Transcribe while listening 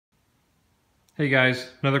Hey guys,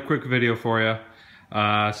 another quick video for you.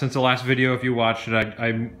 Since the last video, if you watched it,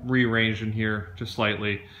 I rearranged in here just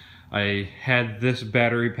slightly. I had this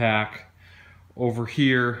battery pack over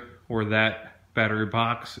here where that battery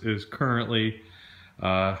box is currently.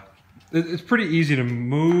 It's pretty easy to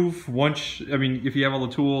move once, if you have all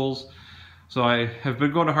the tools. So I have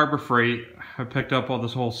been going to Harbor Freight. I picked up all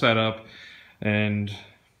this whole setup, and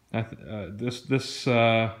this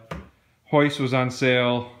hoist was on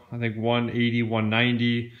sale. I think $180,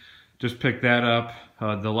 $190. Just picked that up.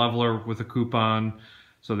 The leveler with a coupon,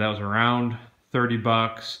 so that was around 30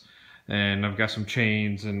 bucks. And I've got some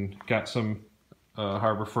chains and got some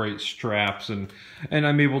Harbor Freight straps, and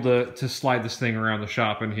I'm able to slide this thing around the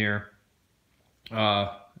shop in here.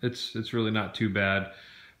 It's really not too bad.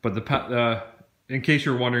 But in case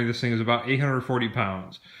you're wondering, this thing is about 840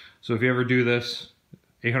 pounds. So if you ever do this,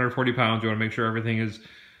 840 pounds, you want to make sure everything is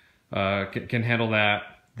can handle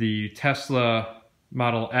that. The Tesla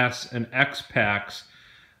Model S and X packs,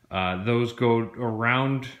 those go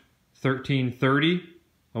around 1,330,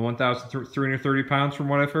 1,330 pounds from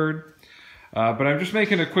what I've heard. But I'm just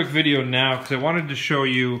making a quick video now because I wanted to show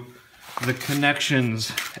you the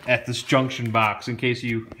connections at this junction box in case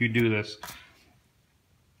you do this.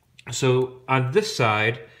 So on this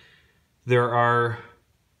side, there are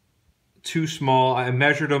two small, I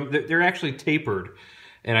measured them, they're actually tapered,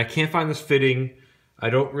 and I can't find this fitting. I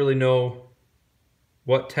don't really know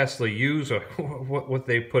what Tesla used or what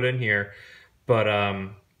they put in here, but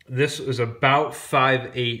this is about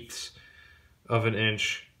 5/8 of an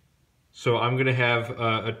inch. So I'm gonna have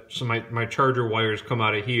so my charger wires come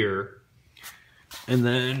out of here, and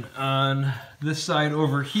then on this side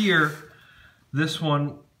over here, this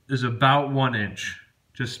one is about 1 inch,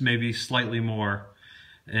 just maybe slightly more.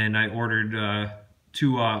 And I ordered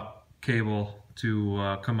 2-aught cable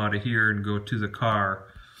to come out of here and go to the car.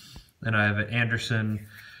 And I have an Anderson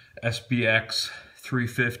SBX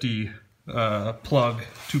 350 plug,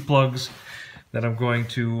 2 plugs that I'm going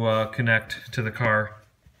to connect to the car.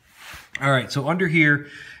 All right, so under here,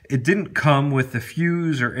 it didn't come with the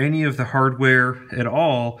fuse or any of the hardware at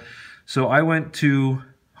all. So I went to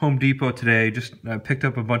Home Depot today, just picked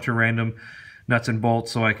up a bunch of random nuts and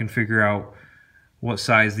bolts so I can figure out what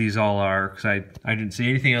size these all are, because I didn't see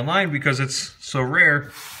anything online because it's so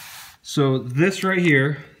rare. So this right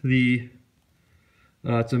here, it's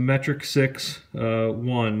a metric 6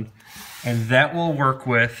 1, and that will work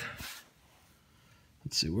with,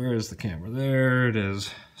 let's see, where is the camera? There it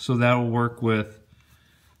is. So that will work with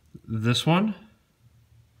this one.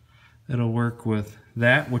 It'll work with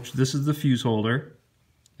that, which this is the fuse holder.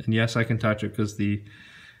 And yes, I can touch it because the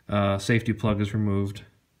safety plug is removed.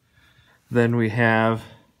 Then we have,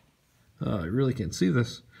 I really can't see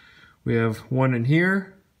this. We have one in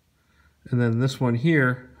here, and then this one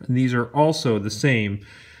here, and these are also the same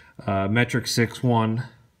metric 6 1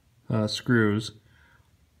 screws.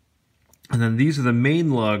 And then these are the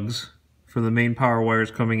main lugs for the main power wires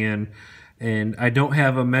coming in. And I don't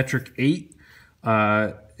have a metric 8.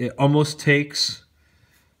 It almost takes,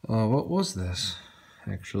 what was this?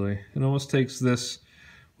 Actually, it almost takes this,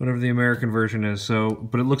 whatever the American version is. So,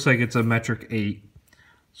 but it looks like it's a metric 8.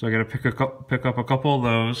 So I got to pick up a couple of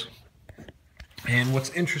those. And what's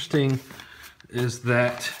interesting is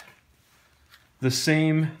that the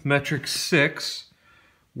same metric 6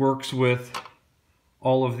 works with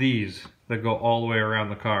all of these that go all the way around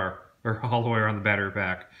the car, or all the way around the battery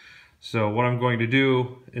pack. So what I'm going to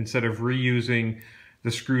do, instead of reusing the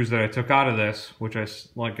screws that I took out of this, which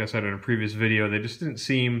like I said in a previous video, they just didn't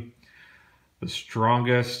seem the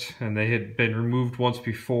strongest, and they had been removed once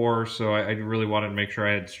before, so I really wanted to make sure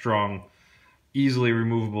I had strong, easily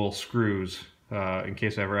removable screws in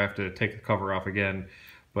case I ever have to take the cover off again.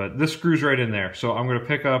 But this screws right in there, so I'm going to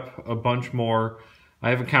pick up a bunch more.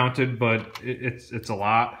 I haven't counted, but it's a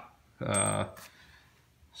lot.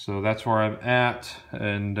 So that's where I'm at,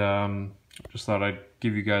 and just thought I'd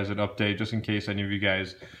give you guys an update just in case any of you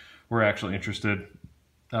guys were actually interested.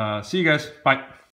 See you guys. Bye.